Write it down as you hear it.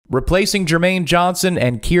Replacing Jermaine Johnson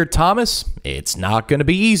and Keir Thomas? It's not going to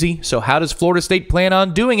be easy, so how does Florida State plan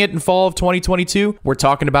on doing it in fall of 2022? We're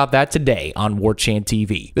talking about that today on Warchant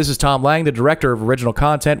TV. This is Tom Lang, the director of original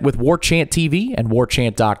content with Warchant TV and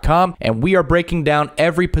Warchant.com, and we are breaking down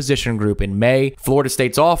every position group in May, Florida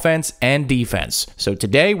State's offense and defense. So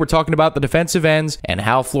today we're talking about the defensive ends and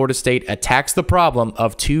how Florida State attacks the problem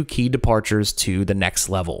of two key departures to the next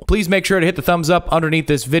level. Please make sure to hit the thumbs up underneath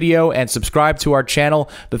this video and subscribe to our channel.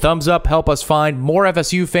 The thumbs up help us find more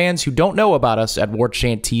FSU fans who don't know about us at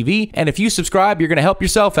Warchant TV, and if you subscribe, you're going to help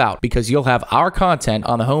yourself out because you'll have our content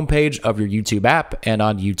on the homepage of your YouTube app and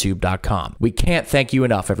on YouTube.com. We can't thank you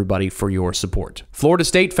enough, everybody, for your support. Florida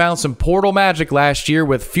State found some portal magic last year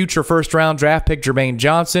with future first-round draft pick Jermaine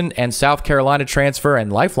Johnson and South Carolina transfer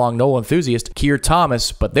and lifelong Nole enthusiast Keir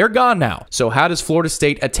Thomas, but they're gone now. So how does Florida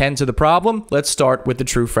State attend to the problem? Let's start with the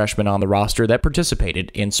true freshman on the roster that participated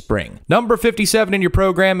in spring. Number 57 in your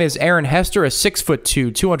program is Aaron Hester, a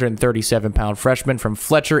 6'2", 237-pound freshman from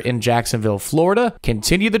Fletcher in Jacksonville, Florida.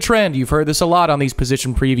 Continue the trend. You've heard this a lot on these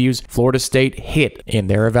position previews. Florida State hit in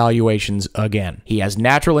their evaluations again. He has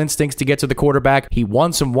natural instincts to get to the quarterback. He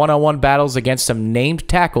won some one-on-one battles against some named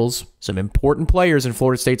tackles, some important players in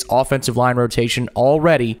Florida State's offensive line rotation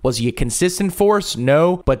already. Was he a consistent force?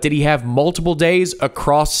 No. But did he have multiple days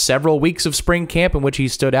across several weeks of spring camp in which he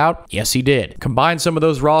stood out? Yes, he did. Combine some of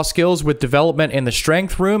those raw skills with development in the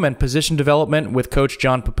strength room and position development with Coach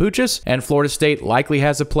John Papuchis, and Florida State likely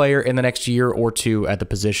has a player in the next year or two at the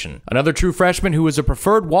position. Another true freshman who was a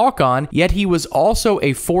preferred walk-on, yet he was also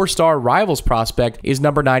a four-star Rivals prospect, is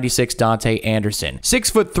number 96 Dante Anderson.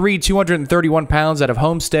 6'3", 231 pounds out of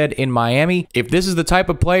Homestead in Miami. If this is the type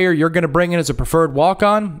of player you're going to bring in as a preferred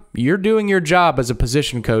walk-on, you're doing your job as a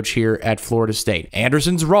position coach here at Florida State.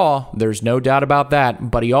 Anderson's raw, there's no doubt about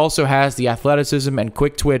that, but he also has the athleticism and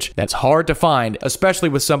quick twitch that's hard to find, especially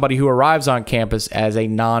with somebody who arrives on campus as a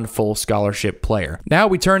non-full scholarship player. Now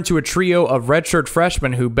we turn to a trio of redshirt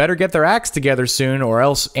freshmen who better get their acts together soon, or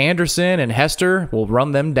else Anderson and Hester will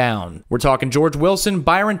run them down. We're talking George Wilson,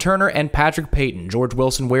 Byron Turner, and Patrick Payton. George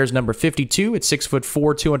Wilson wears number 52 at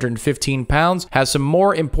 6'4", 215 pounds, has some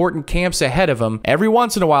more important camps ahead of him. Every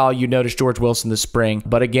once in a while you notice George Wilson this spring,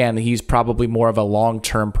 but again, he's probably more of a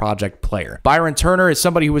long-term project player. Byron Turner is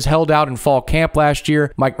somebody who was held out in fall camp last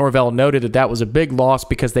year. Mike Norvell noted that that was a big loss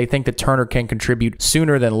because they think that Turner can contribute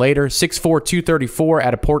sooner than later. 6'4", 234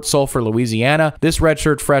 out of Port Sulphur, Louisiana. This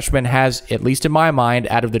redshirt freshman has, at least in my mind,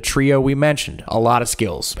 out of the trio we mentioned, a lot of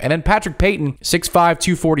skills. And then Patrick Payton, 6'5",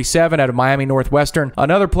 247 out of Miami Northwestern,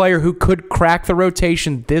 another player who could crack the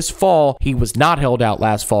rotation this fall. He was not held out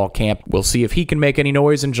last fall camp. We'll see if he can make any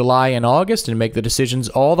noise in July and August and make the decisions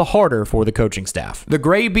all the harder for the coaching staff. The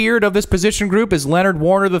gray beard of this position group is Leonard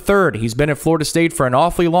Warner III. He's been at Florida State for an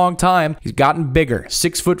awfully long time. He's gotten bigger.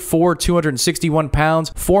 6'4", 261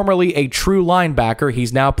 pounds. Formerly a true linebacker,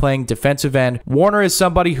 he's now playing defensive end. Warner is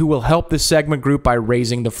somebody who will help this segment group by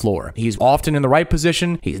raising the floor. He's often in the right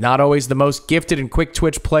position. He's not always the most gifted and quick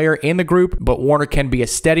twitch player in the group, but Warner can be a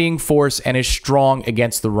steadying force and is strong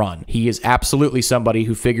against the run. He is absolutely somebody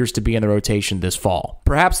who figures to be in the rotation this fall.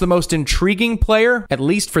 Perhaps the most intriguing player, at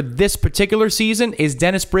least for this particular season, is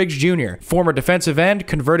Dennis Briggs Jr., former defensive end,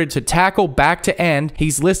 converted to tackle back to end.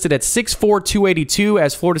 He's listed at 6'4", 282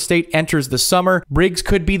 as Florida State enters the summer. Briggs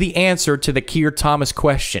could be the answer to the Keir Thomas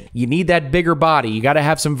question. You need that bigger body. You got to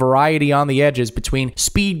have some variety on the edges between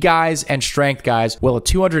speed guys and strength guys. Well, at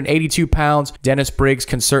 282 pounds, Dennis Briggs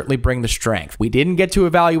can certainly bring the strength. We didn't get to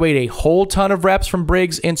evaluate a whole ton of reps from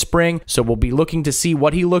Briggs in spring, so we'll be looking to see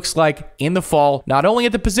what he looks like in the fall, not only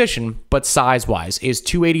at the position, but size-wise. Is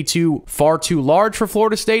 282 far too large for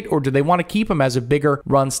Florida State, or do they want to keep him as a bigger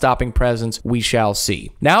run-stopping presence? We shall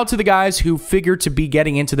see. Now to the guys who figure to be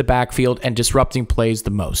getting into the backfield and disrupting plays the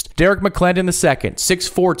most. Derrick McLendon II,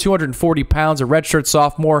 6'4", 240 pounds, a redshirt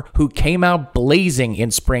sophomore who came out blazing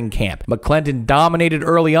in spring camp. McLendon dominated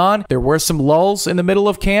early on. There were some lulls in the middle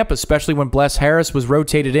of camp, especially when Bless Harris was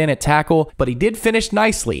rotated in at tackle, but he did finish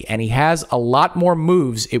nicely, and he has a lot more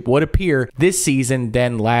moves, it would appear, this season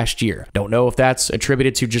than last year. Don't know if that's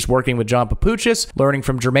attributed to just working with John Papuchis, learning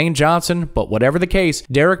from Jermaine Johnson, but whatever the case,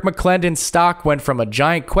 Derrick McLendon's stock went from a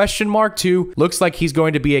giant question mark to looks like he's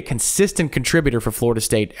going to be a consistent contributor for Florida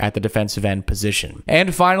State at the defensive end position.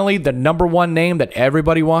 And finally, the number one name that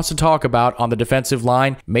everybody wants to talk about on the defensive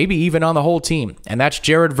line, maybe even on the whole team, and that's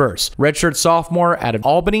Jared Verse, redshirt sophomore out of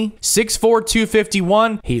Albany, 6'4",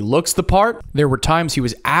 251. He looks the part. There were times he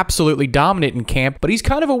was absolutely dominant in camp, but he's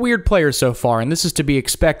kind of a weird player so far, and this is to be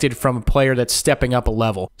expected from a player that's stepping up a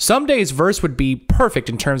level. Some days Verse would be perfect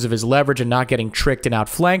in terms of his leverage and not getting tricked and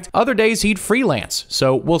outflanked. Other days he'd freelance.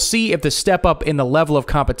 So we'll see if the step up up in the level of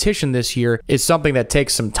competition this year is something that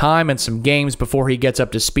takes some time and some games before he gets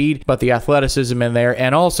up to speed, but the athleticism in there,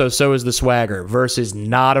 and also so is the swagger. Verse is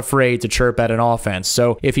not afraid to chirp at an offense,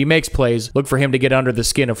 so if he makes plays, look for him to get under the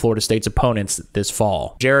skin of Florida State's opponents this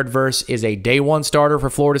fall. Jared Verse is a day one starter for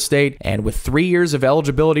Florida State, and with 3 years of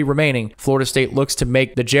eligibility remaining, Florida State looks to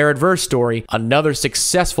make the Jared Verse story another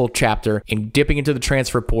successful chapter in dipping into the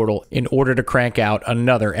transfer portal in order to crank out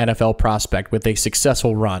another NFL prospect with a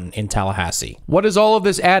successful run in Tallahassee. What does all of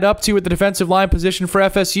this add up to at the defensive line position for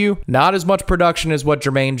FSU? Not as much production as what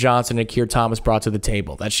Jermaine Johnson and Keir Thomas brought to the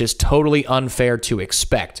table. That's just totally unfair to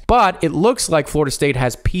expect. But it looks like Florida State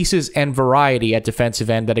has pieces and variety at defensive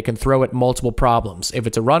end that it can throw at multiple problems. If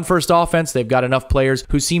it's a run-first offense, they've got enough players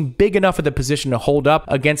who seem big enough at the position to hold up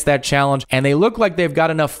against that challenge, and they look like they've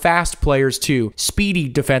got enough fast players too, speedy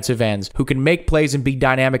defensive ends who can make plays and be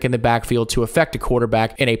dynamic in the backfield to affect a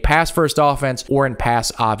quarterback in a pass-first offense or in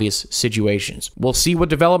pass-obvious situations. We'll see what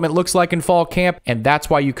development looks like in fall camp, and that's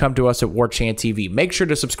why you come to us at Warchant TV. Make sure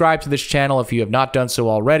to subscribe to this channel if you have not done so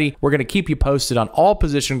already. We're going to keep you posted on all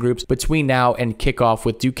position groups between now and kickoff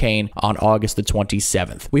with Duquesne on August the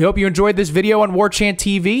 27th. We hope you enjoyed this video on Warchant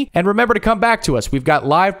TV, and remember to come back to us. We've got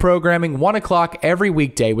live programming 1 o'clock every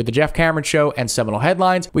weekday with the Jeff Cameron Show and Seminole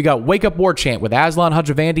Headlines. We got Wake Up Warchant with Aslan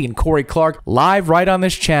Hudjavandi and Corey Clark live right on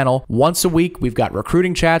this channel once a week. We've got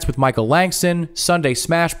recruiting chats with Michael Langston, Sunday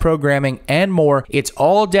Smash programming, and more. It's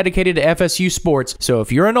all dedicated to FSU sports, so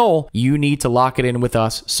if you're a Nole, you need to lock it in with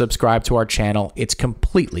us. Subscribe to our channel. It's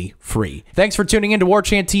completely free. Thanks for tuning in to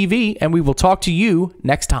Warchant TV, and we will talk to you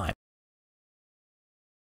next time.